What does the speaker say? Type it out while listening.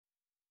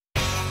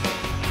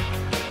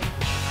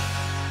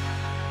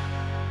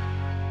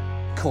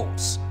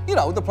courts. You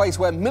know, the place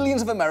where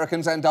millions of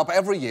Americans end up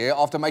every year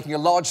after making a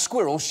large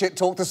squirrel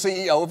shit-talk the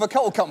CEO of a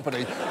coal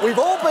company. We've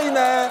all been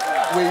there.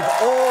 We've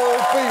all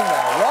been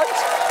there,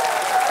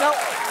 right? Now,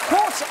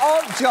 courts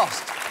aren't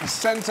just the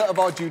centre of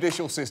our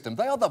judicial system.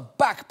 They are the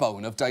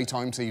backbone of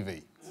daytime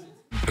TV.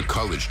 A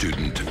college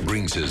student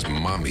brings his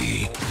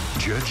mommy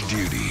Judge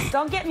Judy.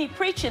 Don't get me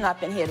preaching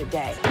up in here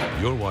today.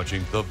 You're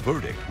watching The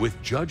Verdict with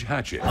Judge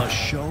Hatchett. A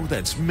show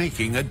that's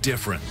making a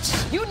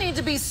difference. You need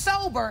to be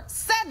sober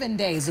 7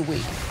 days a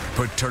week.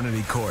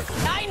 Paternity Court.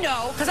 I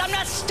know, because I'm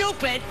not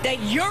stupid,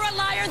 that you're a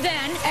liar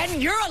then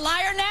and you're a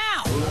liar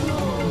now.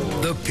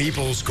 The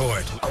People's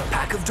Court. A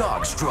pack of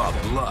dogs draw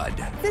blood.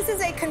 This is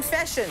a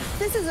confession.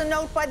 This is a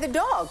note by the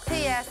dog.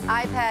 P.S.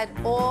 I've had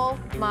all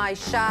my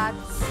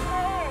shots.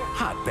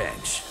 Hot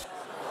bench.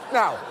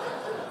 Now,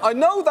 I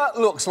know that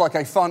looks like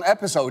a fun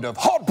episode of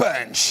Hot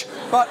Bench,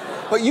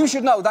 but you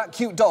should know that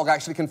cute dog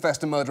actually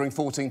confessed to murdering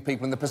 14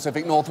 people in the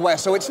Pacific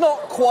Northwest, so it's not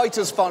quite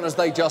as fun as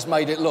they just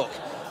made it look.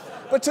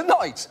 But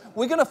tonight,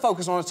 we're going to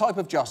focus on a type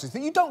of justice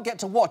that you don't get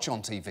to watch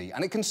on TV,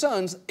 and it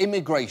concerns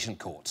immigration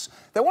courts.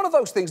 They're one of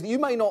those things that you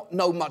may not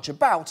know much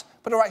about,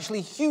 but are actually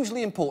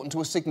hugely important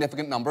to a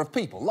significant number of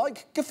people,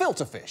 like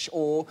gefilte fish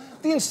or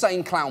the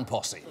insane clown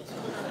posse.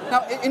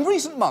 Now, in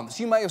recent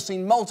months, you may have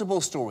seen multiple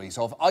stories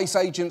of ICE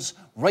agents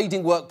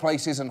raiding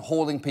workplaces and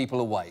hauling people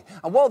away.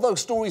 And while those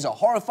stories are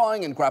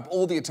horrifying and grab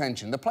all the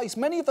attention, the place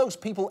many of those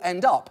people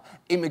end up,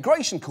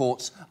 immigration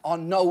courts, are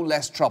no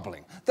less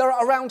troubling. There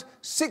are around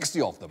 60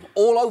 of them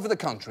all over the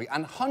country,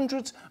 and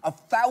hundreds of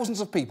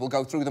thousands of people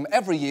go through them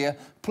every year,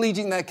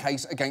 pleading their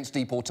case against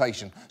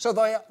deportation. So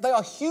they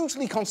are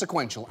hugely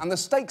consequential, and the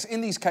stakes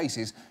in these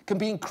cases can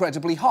be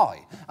incredibly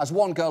high, as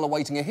one girl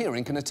awaiting a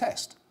hearing can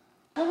attest.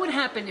 What would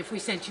happen if we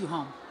sent you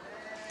home?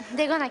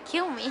 They're gonna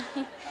kill me.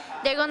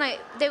 They're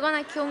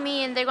gonna kill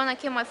me and they're gonna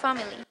kill my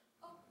family.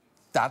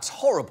 That's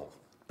horrible,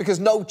 because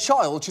no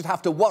child should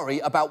have to worry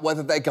about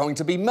whether they're going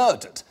to be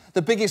murdered.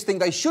 The biggest thing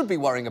they should be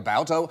worrying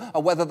about are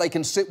whether they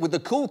can sit with the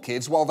cool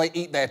kids while they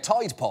eat their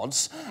Tide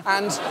Pods,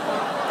 and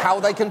how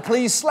they can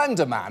please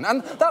Slender Man.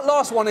 And that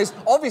last one is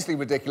obviously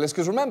ridiculous,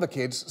 because remember,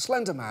 kids,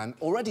 Slender Man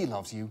already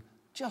loves you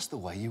just the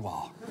way you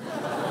are.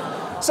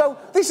 So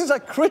this is a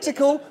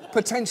critical,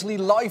 potentially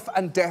life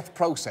and death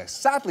process.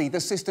 Sadly,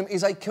 the system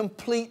is a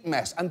complete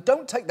mess. And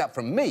don't take that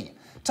from me.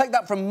 Take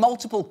that from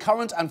multiple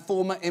current and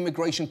former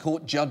immigration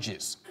court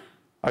judges.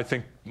 I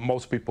think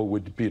most people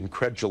would be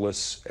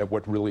incredulous at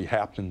what really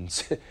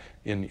happens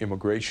in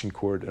immigration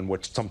court and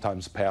what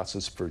sometimes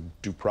passes for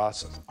due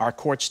process. Our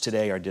courts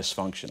today are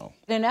dysfunctional.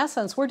 In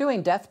essence, we're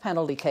doing death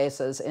penalty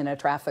cases in a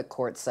traffic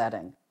court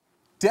setting.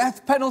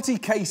 Death penalty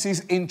cases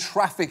in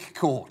traffic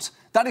court.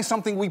 That is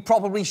something we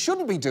probably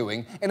shouldn't be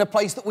doing in a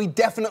place that we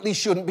definitely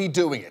shouldn't be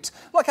doing it.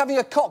 Like having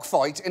a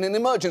cockfight in an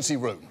emergency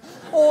room.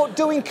 Or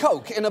doing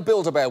coke in a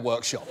Build-A-Bear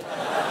workshop.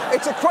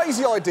 It's a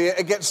crazy idea,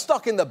 it gets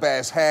stuck in the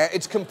bear's hair,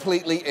 it's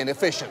completely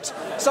inefficient.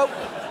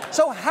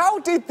 So how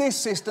did this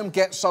system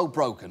get so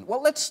broken?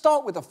 Well, let's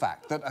start with the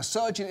fact that a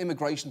surge in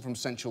immigration from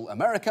Central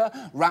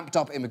America, ramped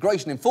up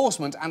immigration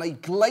enforcement, and a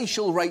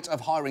glacial rate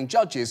of hiring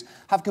judges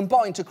have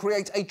combined to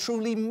create a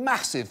truly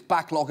massive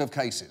backlog of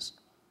cases.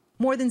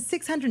 More than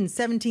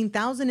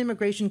 617,000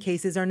 immigration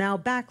cases are now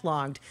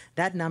backlogged.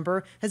 That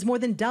number has more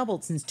than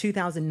doubled since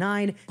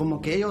 2009.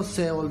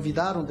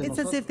 It's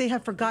as if they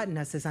have forgotten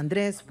us, says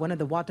Andres, one of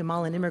the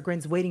Guatemalan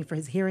immigrants waiting for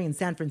his hearing in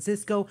San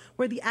Francisco,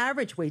 where the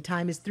average wait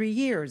time is 3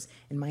 years.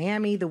 In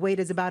Miami, the wait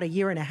is about 1.5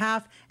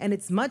 years, and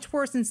it's much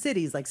worse in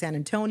cities like San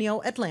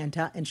Antonio,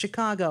 Atlanta, and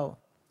Chicago.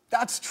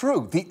 That's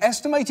true. The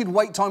estimated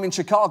wait time in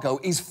Chicago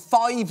is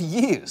 5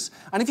 years.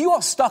 And if you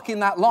are stuck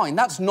in that line,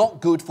 that's not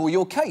good for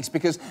your case,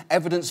 because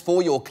evidence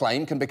for your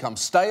claim can become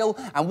stale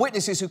and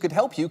witnesses who could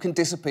help you can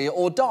disappear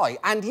or die.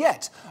 And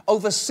yet,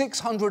 over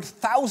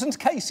 600,000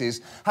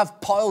 cases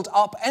have piled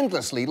up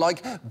endlessly,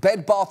 like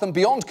Bed Bath &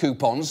 Beyond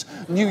coupons,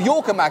 New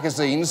Yorker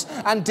magazines,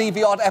 and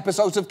DVR'd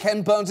episodes of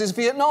Ken Burns'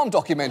 Vietnam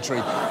documentary.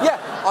 Yeah,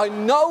 I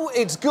know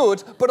it's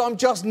good, but I'm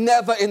just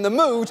never in the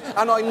mood,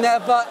 and I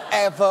never,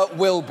 ever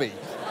will be.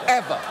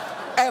 Ever,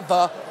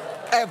 ever,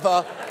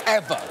 ever,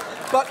 ever.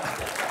 But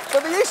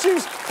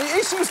the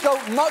issues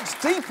go much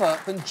deeper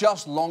than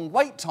just long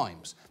wait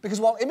times.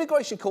 Because while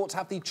immigration courts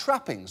have the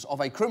trappings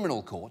of a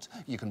criminal court,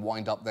 you can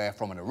wind up there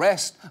from an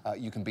arrest,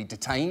 you can be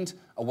detained,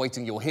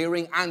 awaiting your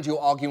hearing, and you're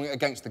arguing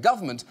against the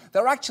government,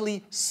 they're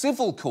actually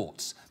civil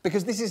courts.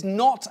 Because this is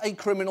not a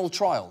criminal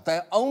trial.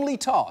 Their only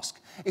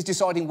task is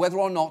deciding whether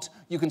or not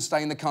you can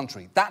stay in the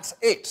country. That's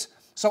it.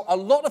 So a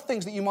lot of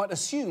things that you might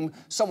assume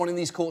someone in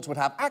these courts would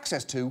have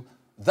access to,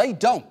 they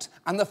don't.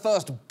 And the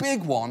first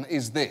big one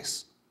is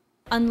this.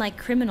 Unlike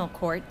criminal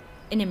court,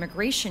 in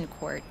immigration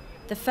court,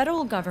 the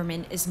federal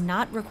government is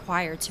not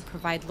required to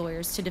provide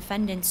lawyers to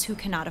defendants who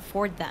cannot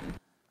afford them.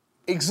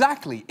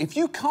 Exactly. If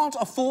you can't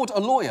afford a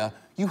lawyer,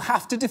 you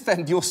have to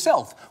defend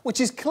yourself, which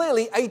is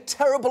clearly a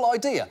terrible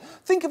idea.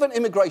 Think of an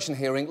immigration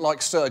hearing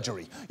like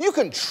surgery. You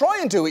can try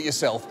and do it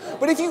yourself,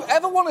 but if you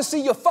ever want to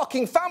see your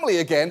fucking family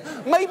again,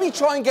 maybe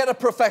try and get a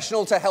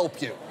professional to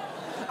help you.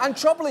 And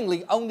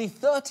troublingly, only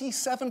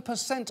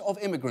 37% of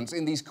immigrants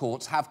in these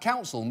courts have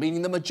counsel,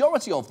 meaning the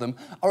majority of them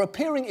are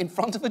appearing in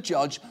front of a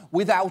judge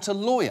without a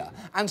lawyer.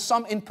 And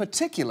some in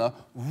particular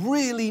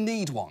really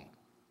need one.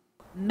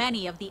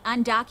 Many of the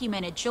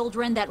undocumented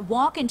children that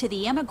walk into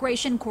the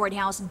immigration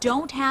courthouse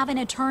don't have an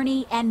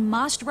attorney and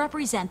must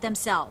represent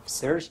themselves.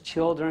 There's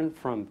children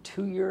from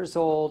 2 years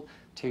old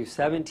to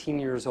 17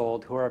 years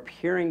old who are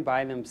appearing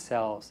by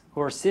themselves,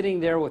 who are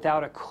sitting there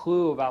without a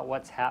clue about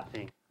what's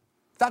happening.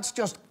 That's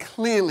just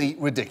clearly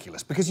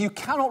ridiculous, because you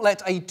cannot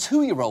let a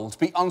 2-year-old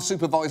be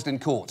unsupervised in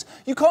court.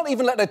 You can't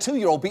even let a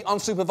 2-year-old be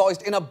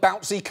unsupervised in a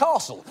bouncy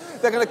castle.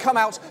 They're going to come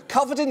out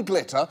covered in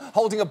glitter,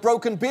 holding a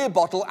broken beer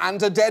bottle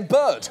and a dead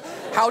bird.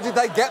 How did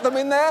they get them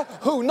in there?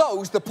 Who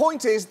knows? The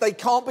point is, they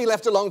can't be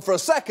left alone for a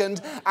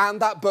second, and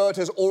that bird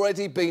has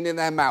already been in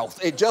their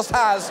mouth. It just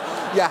has.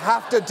 You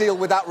have to deal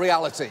with that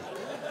reality.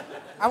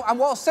 And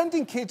while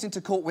sending kids into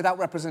court without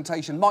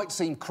representation might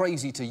seem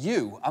crazy to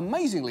you,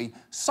 amazingly,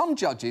 some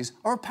judges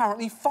are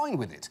apparently fine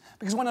with it.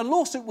 Because when a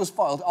lawsuit was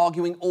filed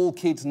arguing all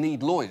kids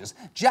need lawyers,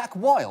 Jack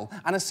Weil,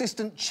 an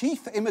assistant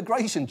chief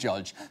immigration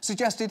judge,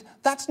 suggested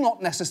that's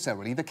not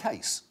necessarily the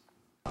case.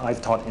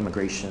 I've taught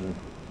immigration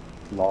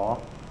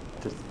law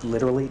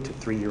literally to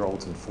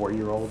 3-year-olds and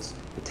 4-year-olds.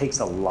 It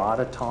takes a lot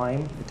of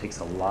time. It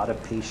takes a lot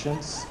of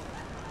patience.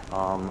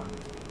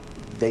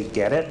 They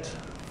get it.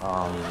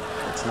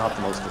 It's not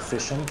the most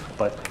efficient,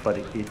 but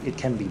it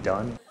can be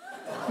done.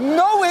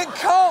 No, it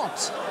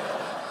can't!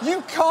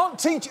 You can't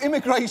teach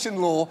immigration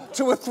law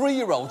to a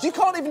 3-year-old. You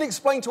can't even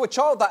explain to a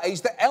child that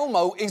age that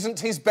Elmo isn't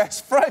his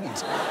best friend.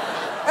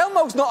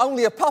 Elmo's not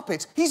only a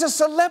puppet, he's a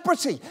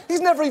celebrity.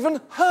 He's never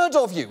even heard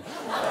of you.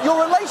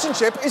 Your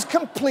relationship is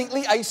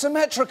completely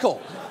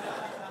asymmetrical.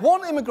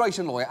 One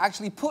immigration lawyer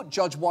actually put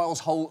Judge Weil's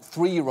whole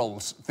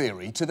 3-year-olds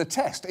theory to the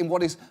test in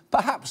what is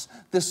perhaps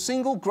the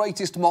single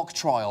greatest mock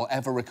trial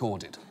ever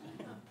recorded.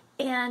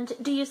 And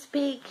do you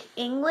speak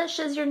English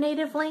as your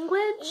native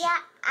language? Yeah,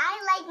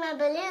 I like my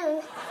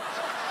balloon.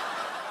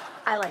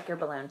 I like your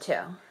balloon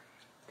too.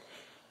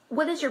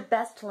 What is your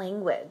best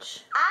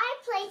language? I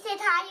play to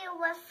tie you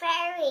with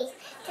fairies,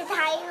 to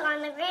tie you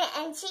on the green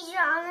and teach you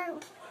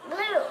on the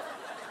blue.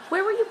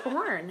 Where were you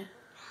born?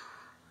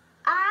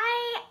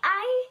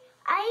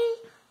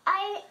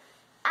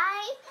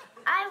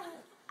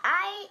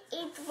 I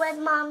eat with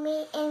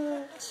mommy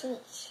and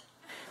teach.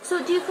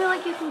 So do you feel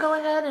like you can go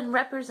ahead and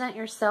represent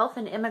yourself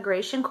in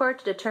immigration court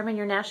to determine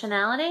your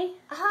nationality?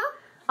 Uh-huh.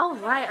 All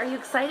right, are you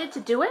excited to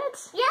do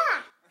it?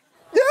 Yeah.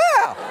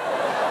 Yeah!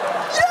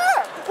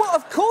 Yeah! Well,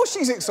 of course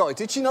she's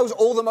excited. She knows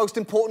all the most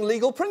important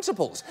legal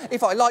principles.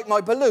 If I like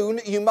my balloon,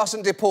 you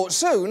mustn't deport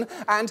soon.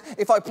 And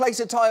if I place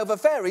a tie over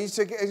fairies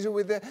to get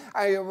with a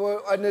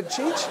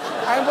cheech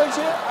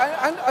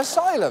and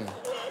asylum.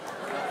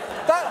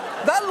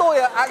 That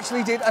lawyer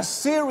actually did a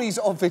series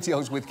of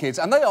videos with kids,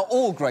 and they are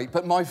all great,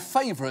 but my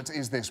favourite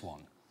is this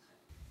one.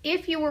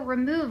 If you were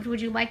removed,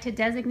 would you like to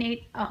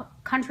designate a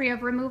country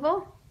of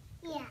removal?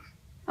 Yeah.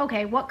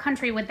 Okay, what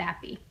country would that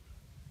be?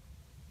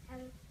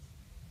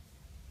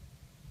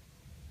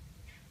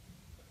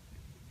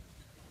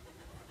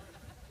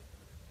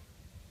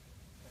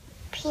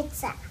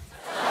 Pizza.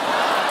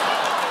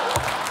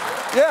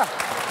 Yeah.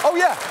 Oh,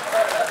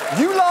 yeah.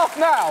 You laugh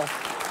now,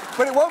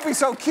 but it won't be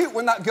so cute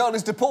when that girl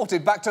is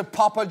deported back to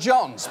Papa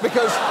John's,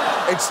 because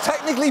it's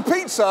technically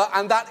pizza,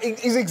 and that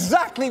is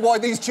exactly why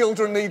these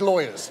children need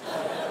lawyers.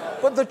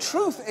 But the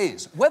truth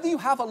is, whether you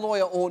have a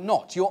lawyer or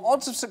not, your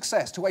odds of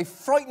success to a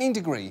frightening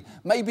degree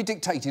may be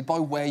dictated by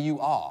where you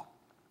are.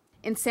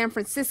 In San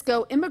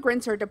Francisco,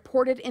 immigrants are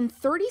deported in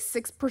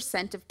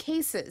 36% of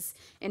cases.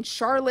 In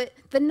Charlotte,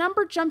 the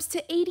number jumps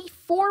to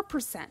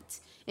 84%.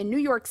 In New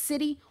York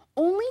City,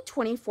 only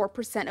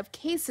 24% of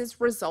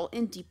cases result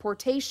in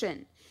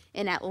deportation.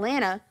 In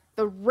Atlanta,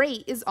 the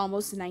rate is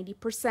almost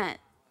 90%.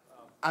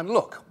 And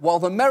look, while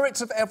the merits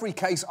of every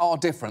case are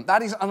different,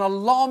 that is an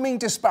alarming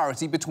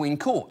disparity between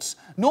courts.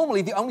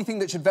 Normally, the only thing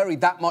that should vary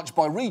that much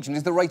by region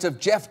is the rate of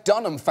Jeff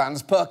Dunham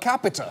fans per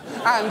capita.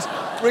 And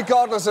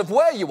regardless of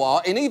where you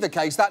are, in either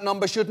case, that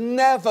number should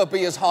never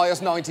be as high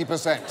as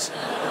 90%.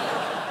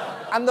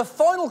 And the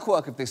final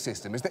quirk of this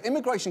system is that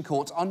immigration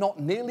courts are not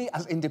nearly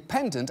as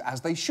independent as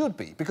they should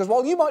be, because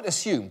while you might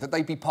assume that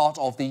they'd be part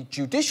of the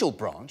judicial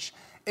branch,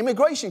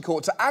 immigration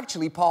courts are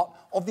actually part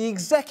of the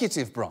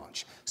executive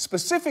branch.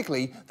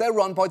 Specifically, they're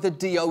run by the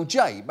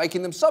DOJ,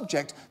 making them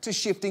subject to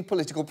shifting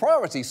political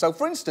priorities. So,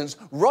 for instance,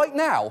 right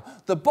now,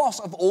 the boss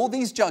of all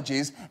these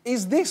judges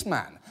is this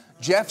man,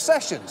 Jeff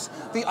Sessions,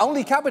 the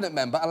only cabinet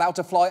member allowed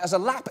to fly as a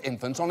lap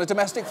infant on a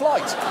domestic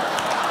flight.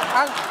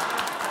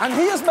 And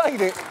he has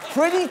made it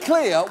pretty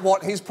clear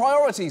what his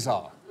priorities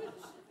are.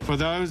 For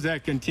those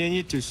that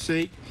continue to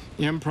seek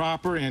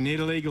improper and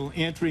illegal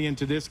entry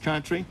into this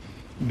country,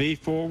 be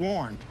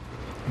forewarned.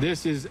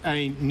 This is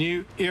a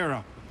new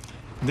era.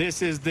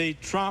 This is the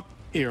Trump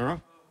era.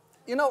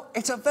 You know,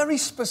 it's a very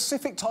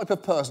specific type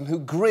of person who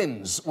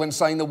grins when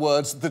saying the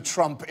words, the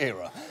Trump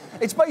era.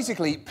 It's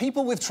basically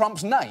people with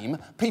Trump's name,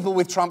 people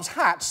with Trump's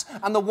hats,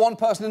 and the one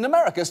person in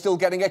America still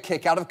getting a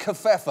kick out of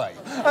covfefe.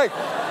 Hey,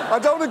 I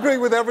don't agree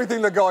with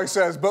everything the guy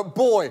says, but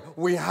boy,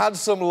 we had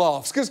some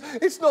laughs, because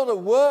it's not a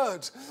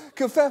word.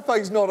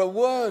 Covfefe's not a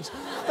word.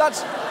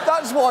 That's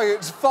why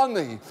it's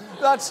funny.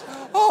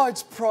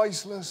 It's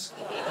priceless.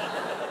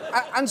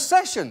 And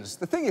Sessions,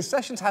 the thing is,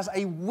 Sessions has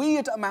a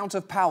weird amount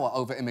of power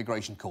over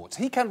immigration courts.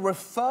 He can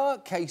refer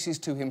cases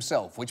to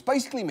himself, which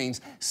basically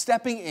means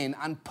stepping in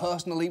and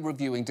personally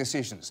reviewing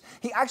decisions.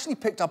 He actually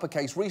picked up a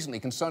case recently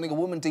concerning a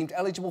woman deemed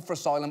eligible for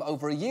asylum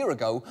over a year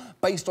ago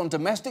based on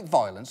domestic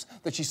violence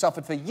that she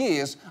suffered for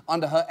years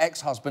under her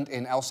ex-husband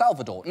in El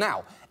Salvador.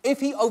 Now, if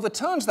he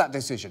overturns that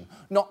decision,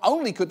 not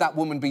only could that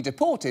woman be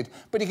deported,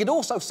 but he could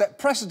also set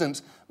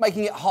precedent,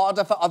 making it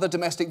harder for other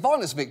domestic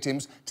violence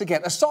victims to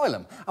get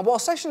asylum. And while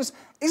Sessions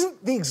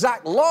isn't the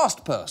exact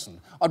last person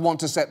I'd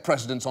want to set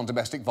precedents on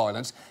domestic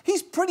violence,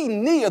 he's pretty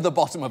near the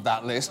bottom of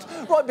that list,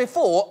 right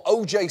before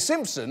O.J.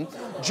 Simpson,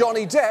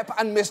 Johnny Depp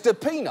and Mr.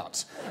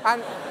 Peanut.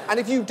 And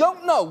if you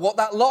don't know what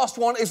that last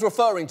one is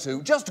referring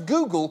to, just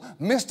Google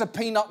Mr.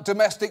 Peanut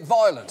domestic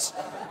violence.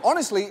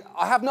 Honestly,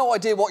 I have no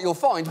idea what you'll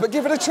find, but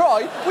give it a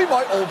try, we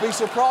might all be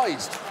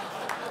surprised.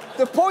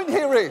 The point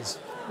here is,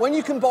 when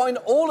you combine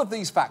all of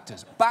these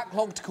factors,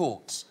 backlogged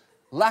courts,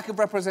 lack of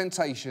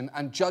representation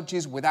and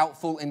judges without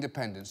full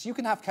independence, you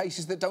can have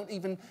cases that don't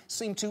even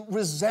seem to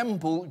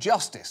resemble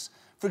justice.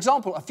 For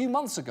example, a few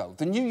months ago,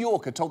 The New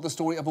Yorker told the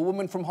story of a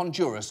woman from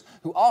Honduras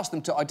who asked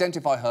them to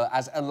identify her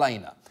as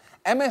Elena.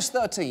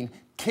 MS-13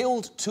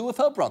 killed 2 of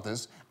her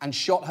brothers and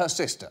shot her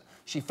sister.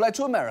 She fled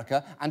to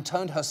America and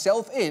turned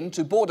herself in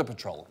to Border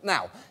Patrol.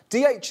 Now,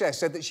 DHS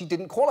said that she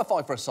didn't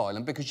qualify for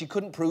asylum because she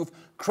couldn't prove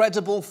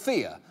credible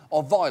fear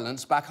of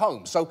violence back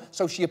home. So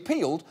she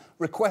appealed,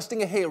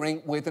 requesting a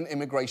hearing with an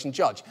immigration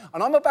judge.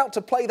 And I'm about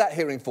to play that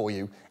hearing for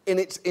you in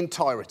its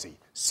entirety.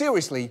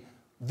 Seriously,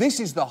 this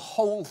is the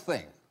whole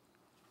thing.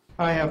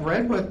 I have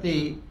read what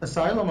the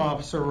asylum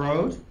officer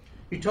wrote.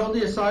 You told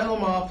the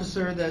asylum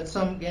officer that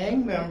some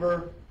gang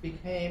member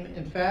became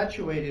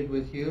infatuated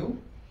with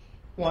you,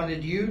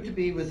 wanted you to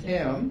be with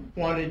him,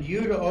 wanted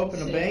you to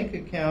open a bank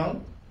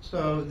account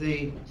so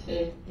the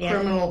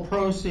criminal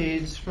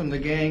proceeds from the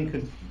gang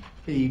could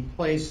be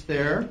placed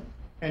there,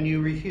 and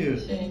you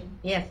refused.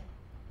 Yes.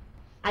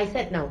 I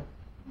said no.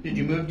 Did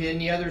you move to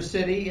any other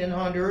city in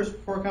Honduras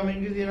before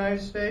coming to the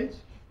United States?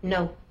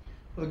 No.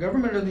 Well, the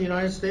government of the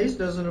United States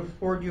doesn't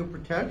afford you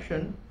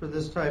protection for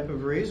this type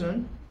of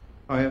reason.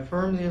 I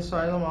affirm the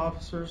asylum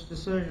officer's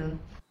decision.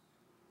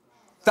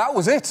 That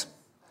was it.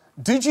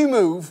 Did you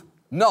move?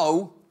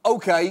 No.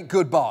 OK,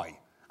 goodbye.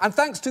 And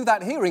thanks to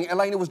that hearing,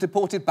 Elena was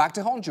deported back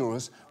to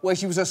Honduras, where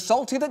she was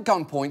assaulted at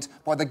gunpoint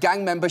by the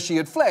gang member she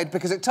had fled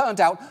because it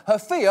turned out her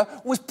fear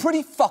was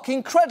pretty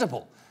fucking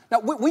credible. Now,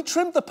 we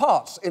trimmed the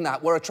parts in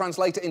that where a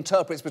translator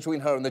interprets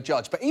between her and the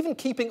judge, but even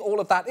keeping all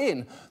of that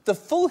in, the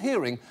full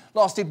hearing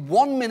lasted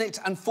 1 minute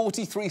and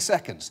 43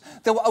 seconds.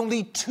 There were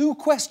only 2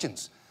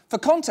 questions. For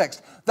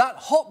context, that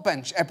hot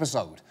bench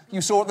episode you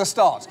saw at the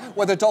start,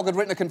 where the dog had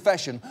written a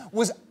confession,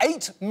 was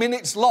 8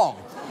 minutes long,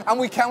 and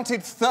we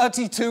counted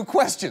 32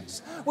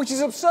 questions, which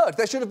is absurd.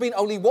 There should have been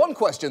only 1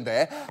 question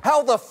there.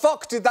 How the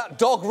fuck did that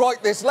dog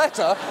write this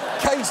letter?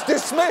 Case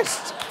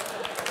dismissed.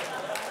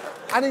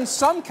 And in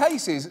some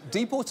cases,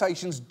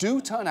 deportations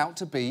do turn out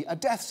to be a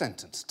death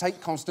sentence.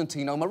 Take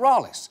Constantino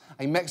Morales,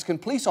 a Mexican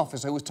police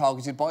officer who was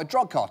targeted by a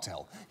drug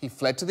cartel. He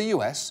fled to the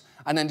US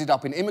and ended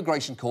up in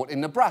immigration court in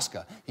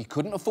Nebraska. He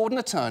couldn't afford an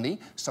attorney,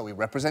 so he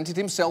represented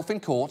himself in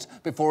court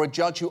before a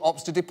judge who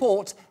opts to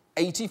deport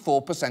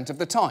 84% of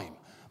the time.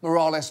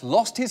 Morales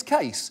lost his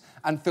case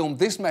and filmed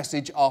this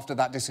message after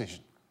that decision.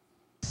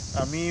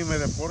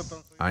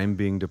 I'm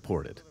being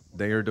deported.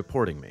 They are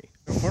deporting me.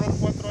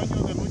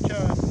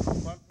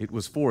 It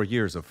was 4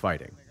 years of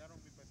fighting.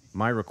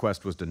 My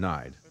request was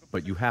denied,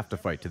 but you have to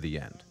fight to the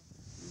end.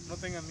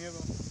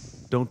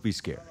 Don't be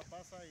scared.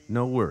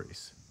 No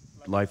worries.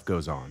 Life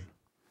goes on.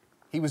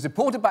 He was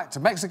deported back to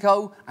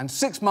Mexico, and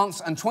 6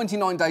 months and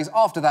 29 days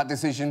after that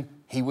decision,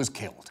 he was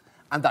killed.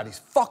 And that is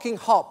fucking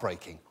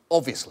heartbreaking,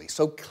 obviously.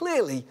 So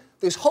clearly,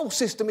 this whole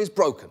system is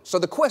broken. So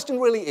the question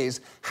really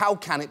is, how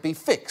can it be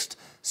fixed?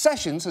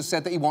 Sessions has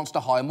said that he wants to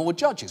hire more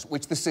judges,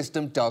 which the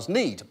system does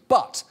need.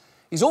 But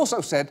he's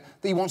also said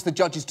that he wants the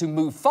judges to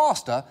move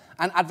faster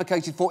and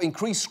advocated for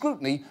increased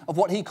scrutiny of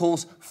what he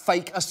calls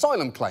fake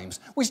asylum claims,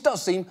 which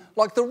does seem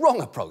like the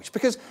wrong approach,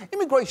 because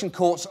immigration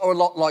courts are a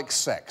lot like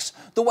sex.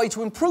 The way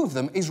to improve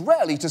them is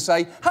rarely to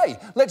say, hey,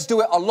 let's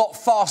do it a lot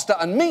faster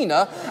and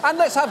meaner, and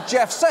let's have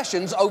Jeff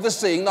Sessions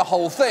overseeing the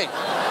whole thing.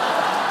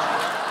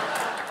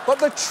 But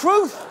the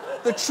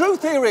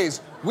truth here is,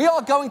 we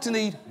are going to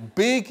need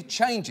big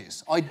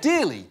changes.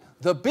 Ideally,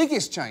 the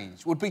biggest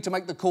change would be to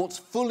make the courts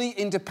fully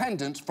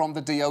independent from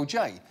the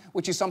DOJ,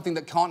 which is something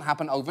that can't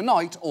happen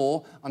overnight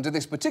or, under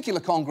this particular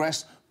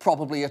Congress,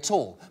 probably at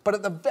all. But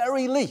at the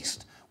very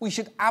least, We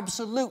should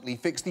absolutely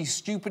fix the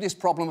stupidest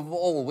problem of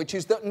all, which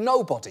is that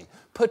nobody,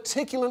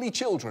 particularly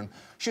children,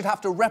 should have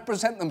to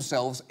represent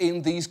themselves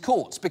in these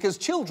courts, because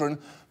children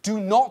do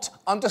not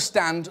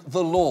understand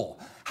the law.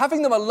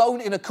 Having them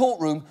alone in a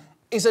courtroom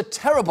is a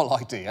terrible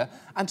idea,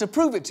 and to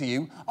prove it to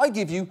you, I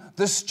give you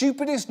the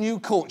stupidest new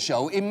court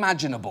show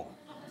imaginable.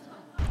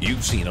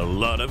 You've seen a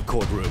lot of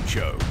courtroom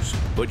shows,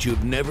 but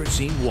you've never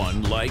seen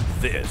one like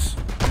this.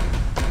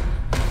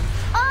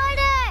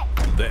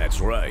 Order!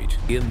 That's right.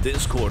 In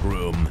this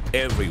courtroom,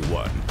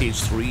 everyone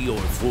is 3 or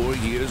 4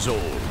 years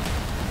old.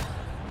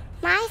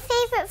 My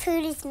favorite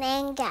food is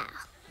mango.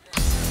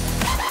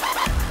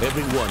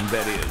 Everyone,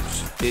 that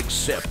is,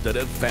 except the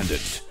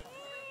defendant.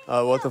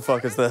 What the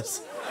fuck is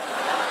this?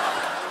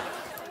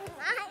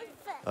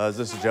 Is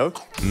this a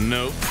joke?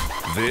 Nope.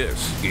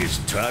 This is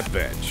Todd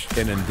Bench.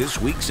 And in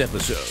this week's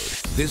episode,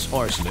 this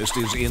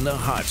arsonist is in the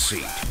hot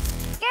seat.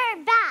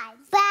 You're bad.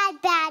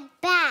 Bad, bad,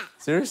 bad.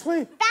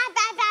 Seriously? Bad,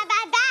 bad, bad,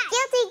 bad, bad.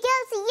 Guilty,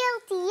 guilty,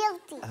 guilty,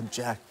 guilty.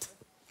 Object.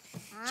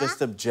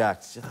 Just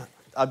object.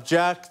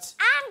 Object.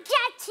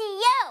 Object to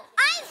you.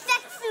 I'm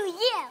sex to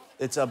you.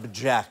 It's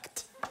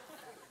object.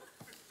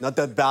 Not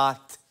the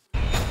bat.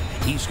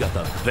 He's got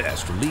the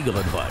best legal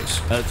advice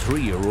a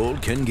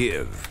 3-year-old can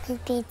give.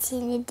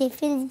 Between the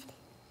difference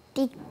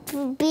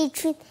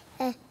between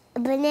a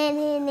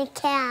banana and a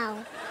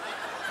cow.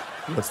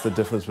 What's the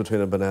difference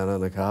between a banana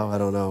and a cow? I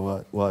don't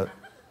know. What?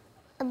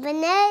 A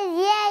banana is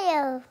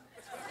yellow.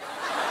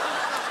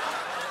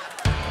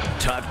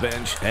 Todd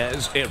Bench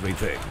has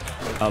everything.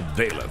 A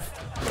bailiff,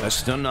 a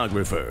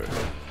stenographer.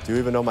 Do you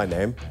even know my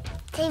name?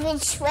 David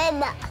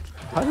Schwimmer.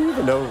 How do you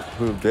even know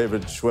who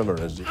David Schwimmer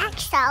is?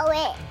 Hacksaw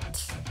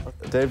Ridge.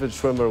 David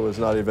Schwimmer was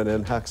not even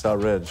in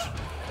Hacksaw Ridge.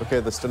 Okay,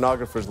 the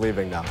stenographer's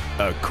leaving now.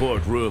 A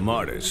courtroom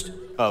artist.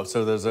 Oh,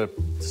 so there's a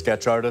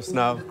sketch artist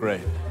now?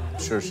 Great. I'm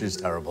sure she's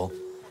terrible.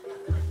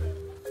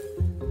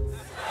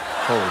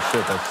 Holy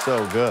shit, that's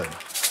so good.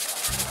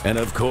 And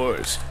of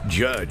course,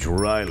 Judge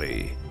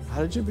Riley.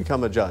 How did you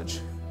become a judge?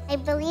 I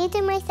believed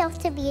in myself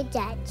to be a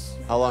judge.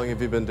 How long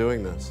have you been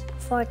doing this?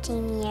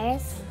 14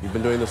 years. You've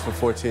been doing this for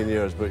 14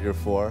 years, but you're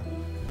 4?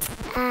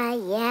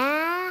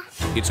 Yeah.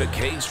 It's a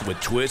case with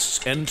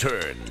twists and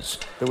turns.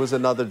 There was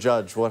another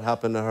judge. What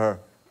happened to her?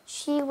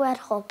 She wet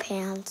her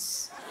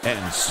pants.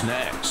 And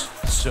snacks.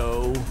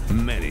 So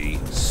many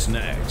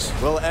snacks.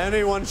 Will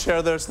anyone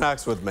share their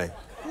snacks with me?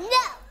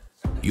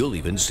 No! You'll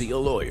even see a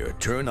lawyer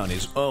turn on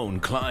his own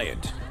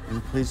client. Can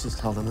you please just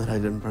tell them that I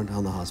didn't burn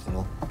down the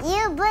hospital?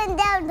 You burned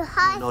down the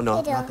hospital.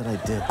 No, not that I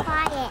did.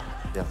 Quiet.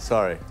 Yeah,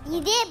 sorry.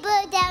 You did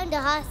burn down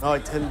the hospital. No, I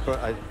didn't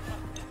burn.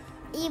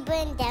 You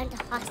burned down the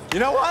hospital. You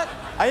know what?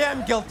 I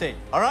am guilty,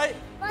 all right?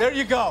 What? There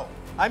you go.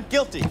 I'm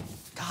guilty.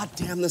 God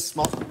damn this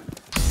small...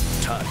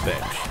 Todd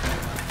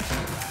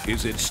Bench.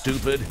 Is it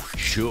stupid?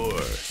 Sure.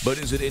 But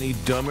is it any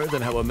dumber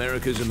than how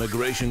America's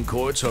immigration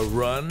courts are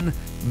run?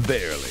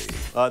 Barely.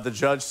 The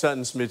judge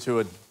sentenced me to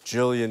 1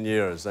 jillion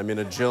years. I mean,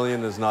 1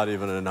 jillion is not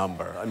even a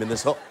number. I mean,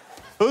 this whole...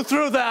 Who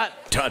threw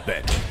that? Todd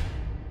Bench.